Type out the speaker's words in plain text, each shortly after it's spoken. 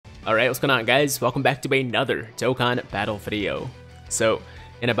Alright, what's going on guys? Welcome back to another Dokkan battle video. So,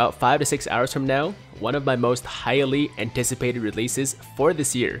 in about 5 to 6 hours from now, one of my most highly anticipated releases for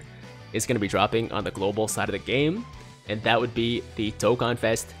this year is going to be dropping on the global side of the game, and that would be the Dokkan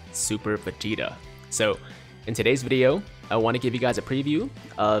Fest Super Vegeta. So, in today's video, I want to give you guys a preview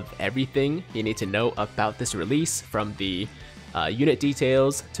of everything you need to know about this release, from the unit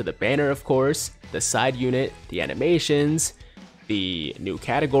details to the banner of course, the side unit, the animations, the new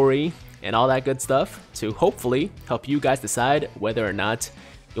category, and all that good stuff to hopefully help you guys decide whether or not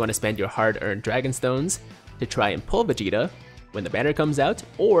you want to spend your hard-earned Dragon Stones to try and pull Vegeta when the banner comes out,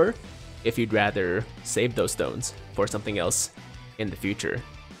 or if you'd rather save those stones for something else in the future.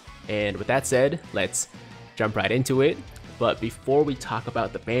 And with that said, let's jump right into it. But before we talk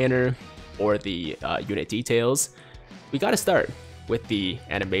about the banner or the unit details, we gotta start with the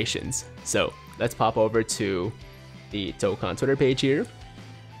animations. So let's pop over to the Dokkan Twitter page here,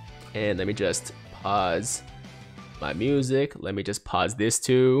 and let me just pause my music. Let me just pause this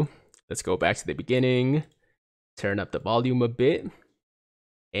too. Let's go back to the beginning, turn up the volume a bit,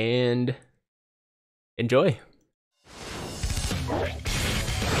 and enjoy.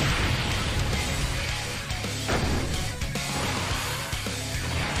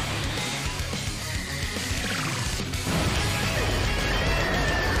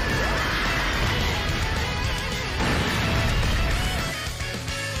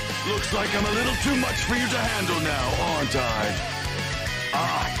 Looks like I'm a little too much for you to handle now, aren't I?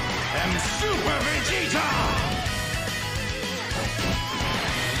 I am Super Vegeta!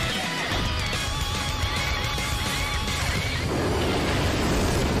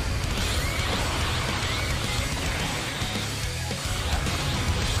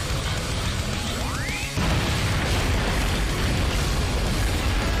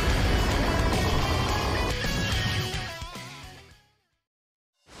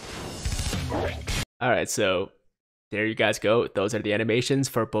 Alright, so there you guys go. Those are the animations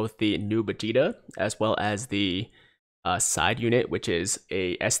for both the new Vegeta as well as the side unit, which is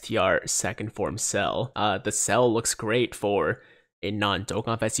a STR second form cell. The cell looks great for a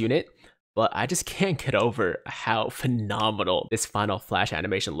non-Dokkan Fest unit, but I just can't get over how phenomenal this final flash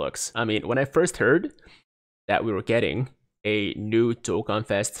animation looks. I mean, when I first heard that we were getting a new Dokkan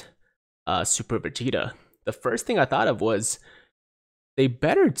Fest Super Vegeta, the first thing I thought of was, they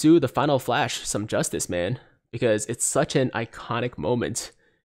better do the final flash some justice, man, because it's such an iconic moment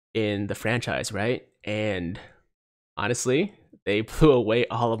in the franchise, right? And honestly, they blew away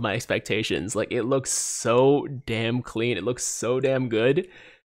all of my expectations. Like, it looks so damn clean, it looks so damn good,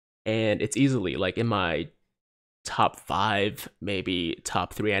 and it's easily like in my top 5, maybe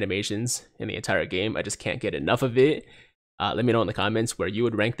top 3 animations in the entire game. I just can't get enough of it. Let me know in the comments where you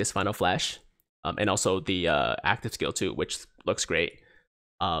would rank this final flash, and also the active skill too, which looks great.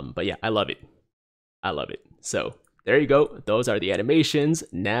 But yeah, I love it. I love it. So there you go. Those are the animations.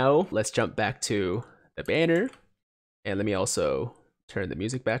 Now let's jump back to the banner, and let me also turn the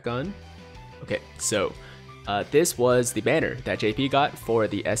music back on. Okay, so this was the banner that JP got for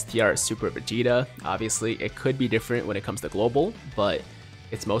the STR Super Vegeta. Obviously, it could be different when it comes to global, but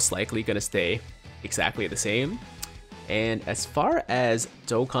it's most likely gonna stay exactly the same. And as far as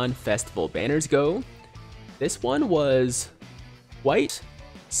Dokkan Festival banners go, this one was quite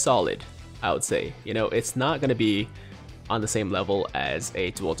solid, I would say. You know, it's not going to be on the same level as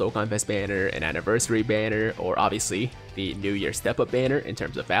a dual Dokkan Fest banner, an anniversary banner, or obviously the New Year Step Up banner in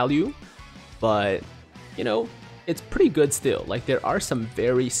terms of value, but you know, it's pretty good still. Like, there are some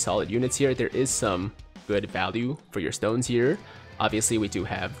very solid units here. There is some good value for your stones here. Obviously, we do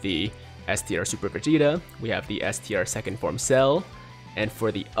have the STR Super Vegeta, we have the STR second form cell, and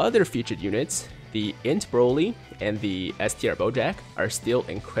for the other featured units, the Int Broly and the STR Bojack are still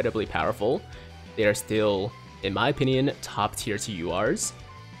incredibly powerful. They are still, in my opinion, top tier TURs.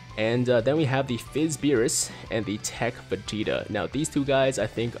 And then we have the Fizz Beerus and the Tech Vegeta. Now these two guys I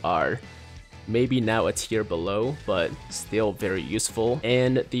think are maybe now a tier below, but still very useful.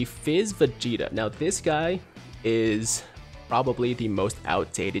 And the Fizz Vegeta, now this guy is probably the most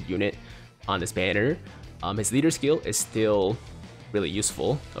outdated unit on this banner. His leader skill is still really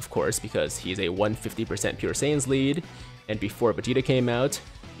useful, of course, because he's a 150% Pure Saiyans lead, and before Vegeta came out,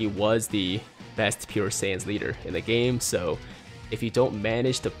 he was the best Pure Saiyans leader in the game. So if you don't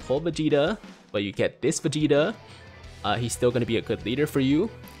manage to pull Vegeta, but you get this Vegeta, he's still going to be a good leader for you.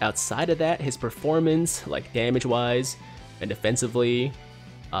 Outside of that, his performance, like damage-wise and defensively,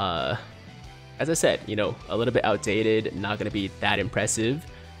 as I said, you know, a little bit outdated, not going to be that impressive.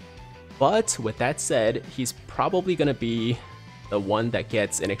 But with that said, he's probably going to be the one that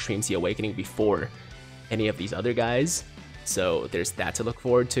gets an Extreme Z Awakening before any of these other guys. So there's that to look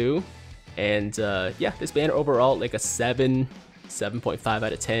forward to. And yeah, this banner overall, like a 7, 7.5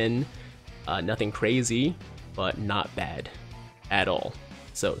 out of 10. Nothing crazy, but not bad at all.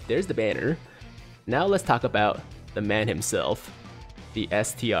 So there's the banner. Now let's talk about the man himself, the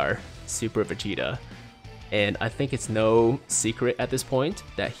STR Super Vegeta. And I think it's no secret at this point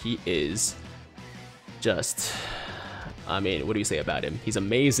that he is just, I mean, what do you say about him? He's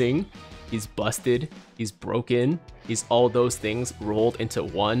amazing, he's busted, he's broken, he's all those things rolled into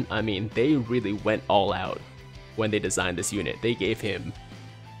one. I mean, they really went all out when they designed this unit. They gave him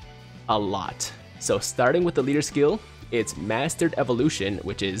a lot. So starting with the leader skill, it's Mastered Evolution,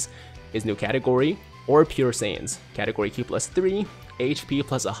 which is his new category, or Pure Saiyans. Category Q plus 3, HP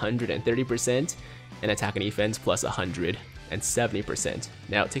plus 130%, and attack and defense plus 170%.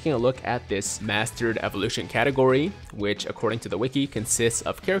 Now, taking a look at this Mastered Evolution category, which according to the wiki consists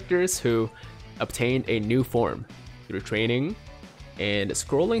of characters who obtained a new form through training. And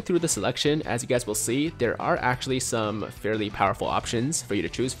scrolling through the selection, as you guys will see, there are actually some fairly powerful options for you to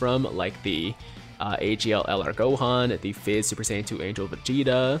choose from, like the AGL LR Gohan, the Fizz Super Saiyan 2 Angel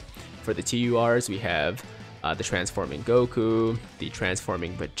Vegeta. For the TURs, we have the Transforming Goku, the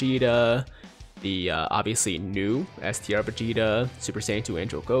Transforming Vegeta, the obviously new STR Vegeta, Super Saiyan 2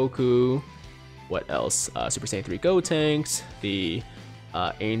 Angel Goku. What else? Super Saiyan 3 Gotenks, the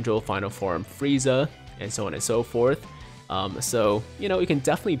Angel Final Form Frieza, and so on and so forth. So, you know, you can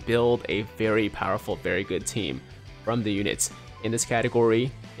definitely build a very powerful, very good team from the units in this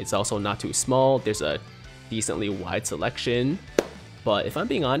category. It's also not too small. There's a decently wide selection. But if I'm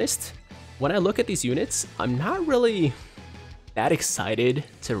being honest, when I look at these units, I'm not really that excited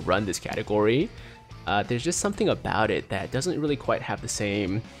to run this category. There's just something about it that doesn't really quite have the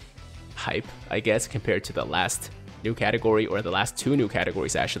same hype, I guess, compared to the last new category, or the last two new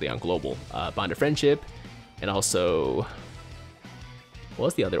categories actually on Global. Bond of Friendship, and also, what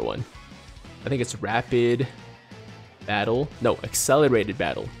was the other one? I think it's Rapid Battle. No, Accelerated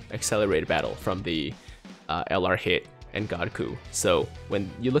Battle. Accelerated Battle from the LR Hit and Godku. So when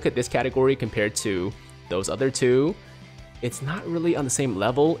you look at this category compared to those other two, it's not really on the same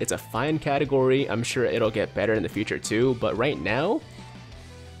level. It's a fine category. I'm sure it'll get better in the future too, but right now,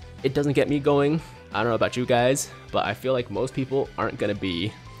 it doesn't get me going. I don't know about you guys, but I feel like most people aren't gonna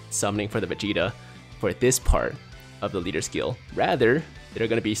be summoning for the Vegeta for this part of the leader skill. Rather, they're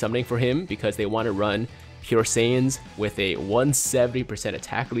going to be summoning for him because they want to run Pure Saiyans with a 170%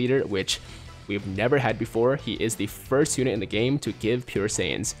 attack leader, which we've never had before. He is the first unit in the game to give Pure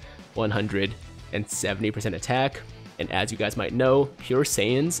Saiyans 170% attack. And as you guys might know, Pure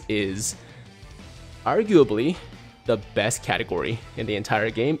Saiyans is arguably the best category in the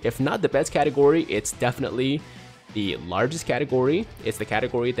entire game. If not the best category, it's definitely the largest category. It's the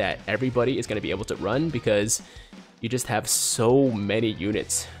category that everybody is going to be able to run because you just have so many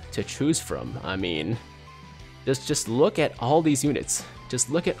units to choose from. I mean, just look at all these units. Just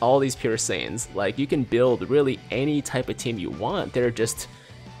look at all these Pure Saiyans. Like, you can build really any type of team you want. There are just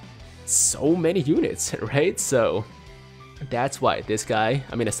so many units, right? So that's why this guy,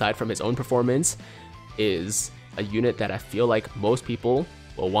 I mean, aside from his own performance, is a unit that I feel like most people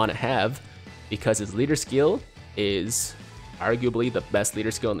will want to have because his leader skill is arguably the best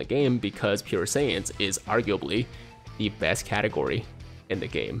leader skill in the game, because Pure Saiyans is arguably the best category in the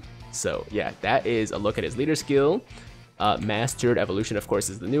game. So yeah, that is a look at his leader skill. Mastered Evolution, of course,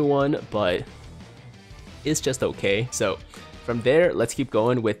 is the new one, but it's just okay. So from there, let's keep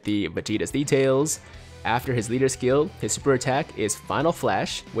going with the Vegeta's details. After his leader skill, his super attack is Final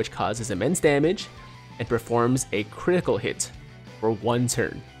Flash, which causes immense damage and performs a critical hit for 1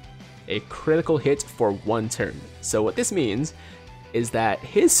 turn. A critical hit for 1 turn. So what this means is that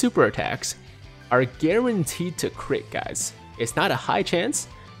his super attacks are guaranteed to crit, guys. It's not a high chance,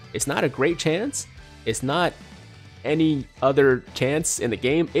 it's not a great chance, it's not any other chance in the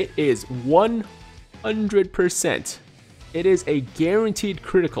game. It is 100%. It is a guaranteed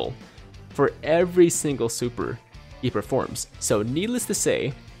critical for every single super he performs. So needless to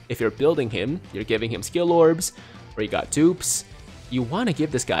say, if you're building him, you're giving him skill orbs, or you got dupes, you want to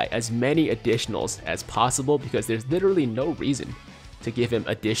give this guy as many additionals as possible, because there's literally no reason to give him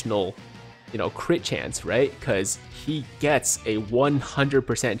additional, crit chance, right? Because he gets a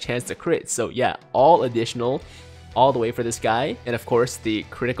 100% chance to crit. So yeah, all additional, all the way for this guy. And of course, the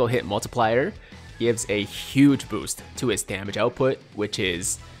critical hit multiplier gives a huge boost to his damage output, which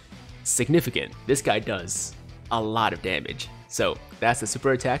is significant. This guy does a lot of damage. So that's the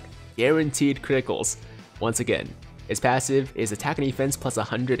super attack, guaranteed criticals. Once again, his passive is attack and defense plus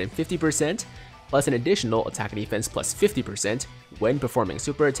 150%, plus an additional attack and defense plus 50% when performing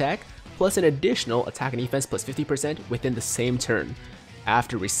super attack, plus an additional attack and defense plus 50% within the same turn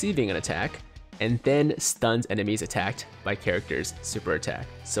after receiving an attack, and then stuns enemies attacked by character's super attack.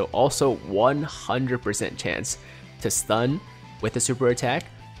 So also 100% chance to stun with a super attack,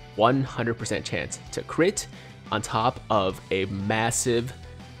 100% chance to crit, on top of a massive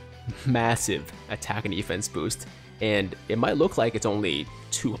attack and defense boost. And it might look like it's only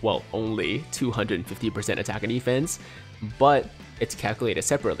 250% attack and defense, but it's calculated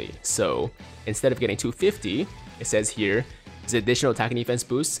separately. So instead of getting 250, it says here, the additional attack and defense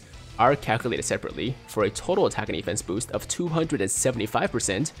boosts are calculated separately for a total attack and defense boost of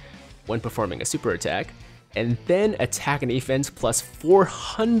 275% when performing a super attack, and then attack and defense plus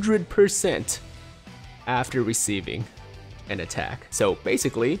 400% after receiving an attack. So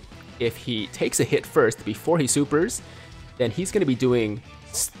basically, if he takes a hit first before he supers, then he's going to be doing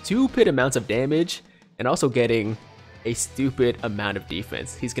stupid amounts of damage and also getting a stupid amount of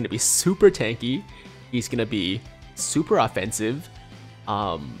defense. He's going to be super tanky. He's going to be super offensive.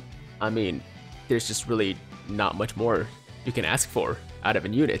 I mean, there's just really not much more you can ask for out of a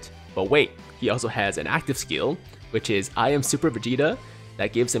unit. But wait, he also has an active skill, which is I Am Super Vegeta,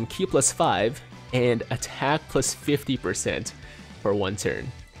 that gives him Ki plus 5 and attack plus 50% for one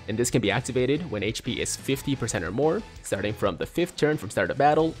turn. And this can be activated when HP is 50% or more, starting from the 5th turn from start of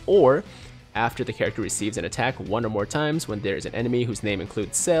battle, or after the character receives an attack one or more times when there is an enemy whose name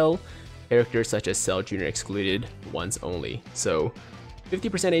includes Cell, characters such as Cell Jr. excluded once only. So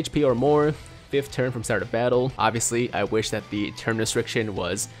 50% HP or more, 5th turn from start of battle. Obviously, I wish that the turn restriction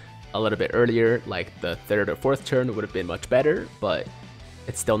was a little bit earlier, like the 3rd or 4th turn would have been much better, but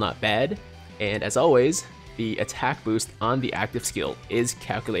it's still not bad. And as always, the attack boost on the active skill is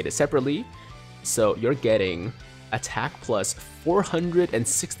calculated separately, so you're getting attack plus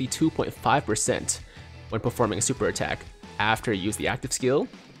 462.5% when performing a super attack after you use the active skill,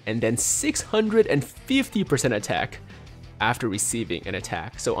 and then 650% attack after receiving an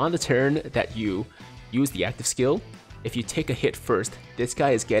attack. So on the turn that you use the active skill, if you take a hit first, this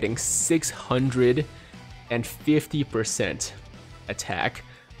guy is getting 650% attack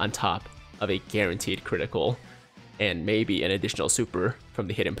on top of a guaranteed critical and maybe an additional super from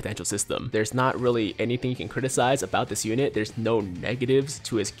the hidden potential system. There's not really anything you can criticize about this unit. There's no negatives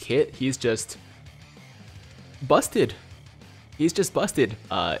to his kit. He's just busted. He's just busted.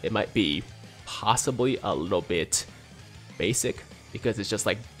 It might be possibly a little bit basic because it's just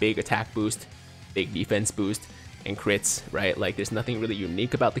like big attack boost, big defense boost, and crits, right? Like there's nothing really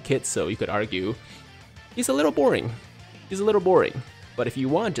unique about the kit, so you could argue he's a little boring. He's a little boring. But if you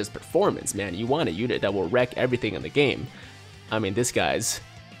want just performance, man, you want a unit that will wreck everything in the game. I mean, this guy's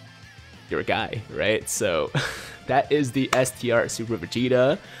your guy, right? So that is the STR Super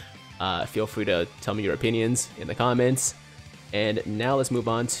Vegeta. Feel free to tell me your opinions in the comments. And now let's move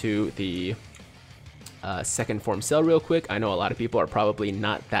on to the second form Cell real quick. I know a lot of people are probably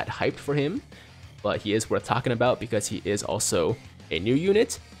not that hyped for him, but he is worth talking about because he is also a new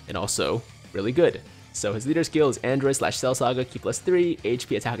unit and also really good. So his leader skill is Android/Cell Saga, Ki plus 3,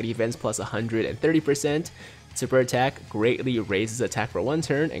 HP attack and defense plus 130%. Super attack greatly raises attack for one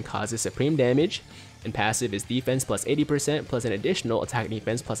turn and causes supreme damage. And passive is defense plus 80% plus an additional attack and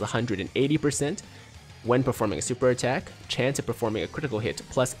defense plus 180%. When performing a super attack, chance of performing a critical hit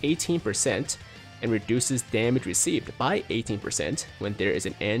plus 18%, and reduces damage received by 18% when there is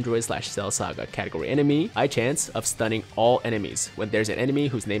an Android/Cell Saga category enemy. High chance of stunning all enemies when there's an enemy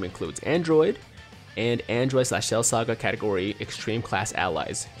whose name includes Android, and Android/Cell Saga category extreme class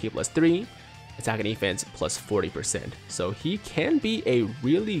allies. Ki plus 3, attack and defense plus 40%. So he can be a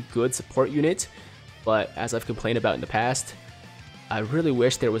really good support unit, but as I've complained about in the past, I really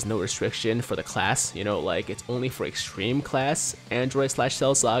wish there was no restriction for the class, you know, like it's only for extreme class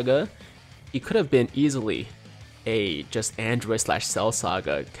Android/Cell Saga. He could have been easily a just Android/Cell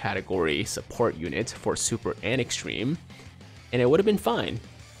Saga category support unit for super and extreme, and it would have been fine.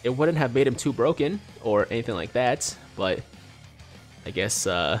 It wouldn't have made him too broken or anything like that, but I guess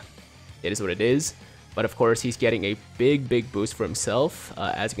it is what it is. But of course, he's getting a big boost for himself,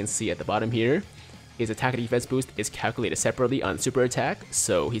 as you can see at the bottom here. His attack and defense boost is calculated separately on super attack,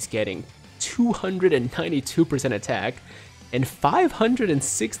 so he's getting 292% attack and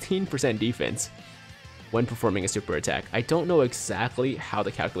 516% defense when performing a super attack. I don't know exactly how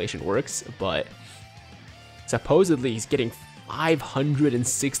the calculation works, but supposedly he's getting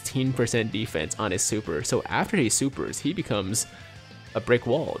 516% defense on his super. So after he supers, he becomes a brick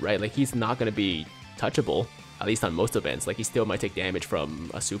wall, right? Like he's not going to be touchable, at least on most events. Like he still might take damage from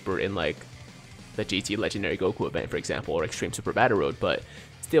a super in like the GT Legendary Goku event, for example, or Extreme Super Battle Road, but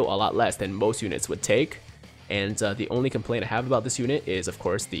still a lot less than most units would take. And the only complaint I have about this unit is, of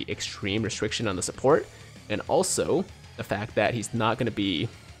course, the extreme restriction on the support, and also the fact that he's not going to be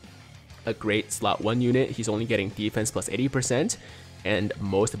a great slot 1 unit. He's only getting defense plus 80%, and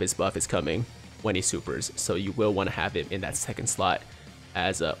most of his buff is coming when he supers, so you will want to have him in that second slot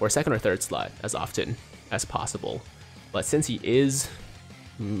as or second or third slot as often as possible. But since he is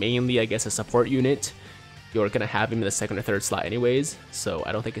mainly, I guess, a support unit, you're gonna have him in the second or third slot anyways, so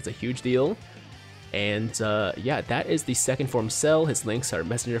I don't think it's a huge deal. And yeah, that is the second form cell. His links are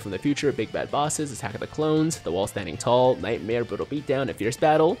Messenger from the Future, Big Bad Bosses, Attack of the Clones, The Wall Standing Tall, Nightmare, Brutal Beatdown, and Fierce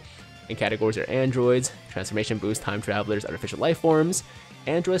Battle. And categories are Androids, Transformation Boost, Time Travelers, Artificial Life Forms,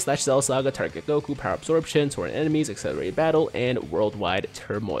 Android / Cell Saga, Target Goku, Power Absorption, Torrent Enemies, Accelerated Battle, and Worldwide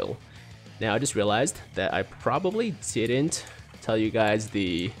Turmoil. Now I just realized that I probably didn't tell you guys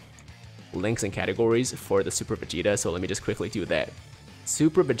the links and categories for the Super Vegeta, so let me just quickly do that.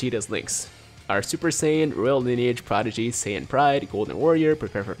 Super Vegeta's links are Super Saiyan, Royal Lineage, Prodigy, Saiyan Pride, Golden Warrior,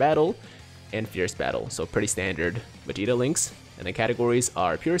 Prepare for Battle, and Fierce Battle, so pretty standard Vegeta links. And the categories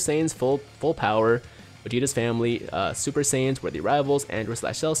are Pure Saiyans, Full Power, Vegeta's Family, Super Saiyans, Worthy Rivals, Android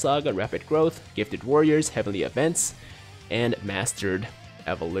 / Cell Saga, Rapid Growth, Gifted Warriors, Heavenly Events, and Mastered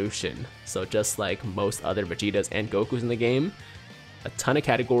Evolution. So just like most other Vegetas and Gokus in the game, a ton of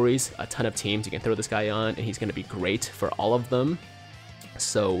categories, a ton of teams you can throw this guy on, and he's going to be great for all of them.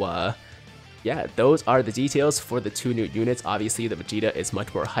 So yeah, those are the details for the 2 new units. Obviously the Vegeta is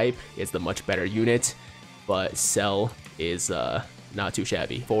much more hype, it's the much better unit, but Cell is not too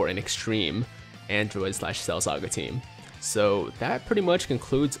shabby for an extreme Android / Cell Saga team. So that pretty much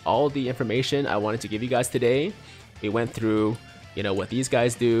concludes all the information I wanted to give you guys today. We went through, you know, what these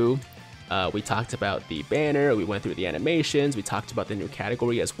guys do. We talked about the banner, we went through the animations, we talked about the new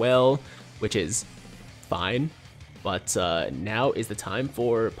category as well, which is fine. But now is the time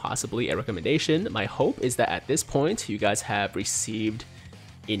for possibly a recommendation. My hope is that at this point, you guys have received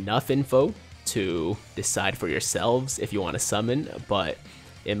enough info to decide for yourselves if you want to summon. But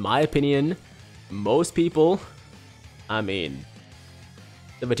in my opinion, most people, I mean,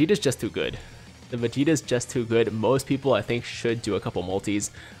 the Vegeta's just too good. The Vegeta's just too good. Most people, I think, should do a couple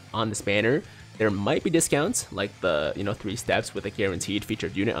multis on this banner. There might be discounts, like the 3 steps with a guaranteed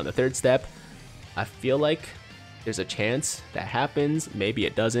featured unit on the 3rd step. I feel like there's a chance that happens. Maybe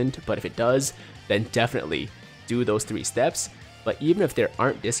it doesn't, but if it does, then definitely do those 3 steps. But even if there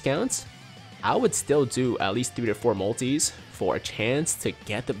aren't discounts, I would still do at least 3 to 4 multis for a chance to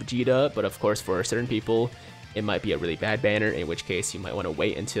get the Vegeta. But of course, for certain people, it might be a really bad banner, in which case you might want to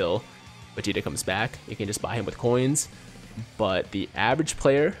wait until Vegeta comes back. You can just buy him with coins. But the average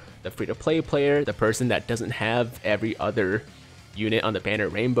player, the free-to-play player, the person that doesn't have every other unit on the banner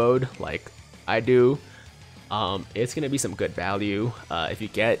rainbowed like I do, it's gonna be some good value. If you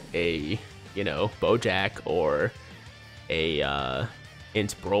get a, Bojack or a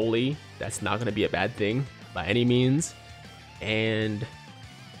Int Broly, that's not gonna be a bad thing by any means. And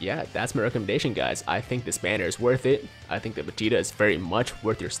yeah, that's my recommendation, guys. I think this banner is worth it. I think that Vegeta is very much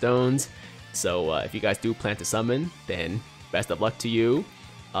worth your stones. So if you guys do plan to summon, then best of luck to you.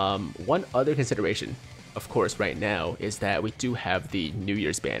 One other consideration, of course, right now is that we do have the New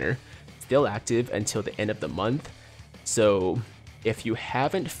Year's banner still active until the end of the month. So if you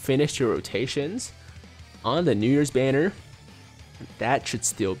haven't finished your rotations on the New Year's banner, that should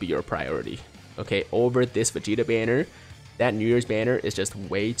still be your priority. Okay, over this Vegeta banner, that New Year's banner is just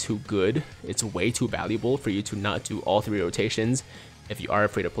way too good. It's way too valuable for you to not do all 3 rotations if you are a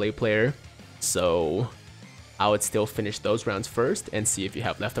free-to-play player. So I would still finish those rounds first and see if you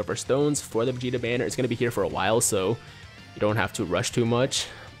have leftover stones for the Vegeta banner. It's going to be here for a while, so you don't have to rush too much.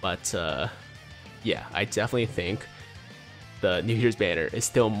 But yeah, I definitely think the New Year's banner is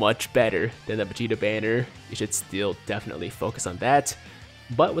still much better than the Vegeta banner. You should still definitely focus on that.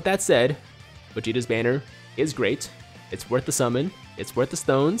 But with that said, Vegeta's banner is great. It's worth the summon. It's worth the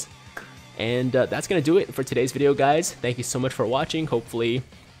stones. And that's going to do it for today's video, guys. Thank you so much for watching. Hopefully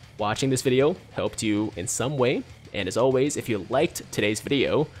watching this video helped you in some way. And as always, if you liked today's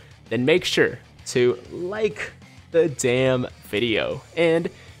video, then make sure to like the damn video. And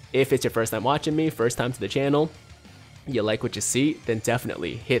if it's your first time watching me, first time to the channel, you like what you see, then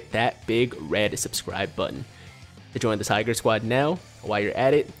definitely hit that big red subscribe button. To join the Tiger Squad now, while you're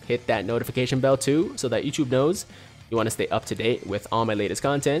at it, hit that notification bell too, so that YouTube knows you want to stay up to date with all my latest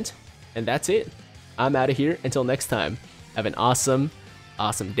content. And that's it. I'm out of here. Until next time, have an awesome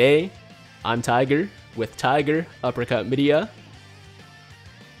day. I'm Tiger with Tiger Uppercut Media,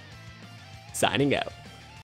 signing out.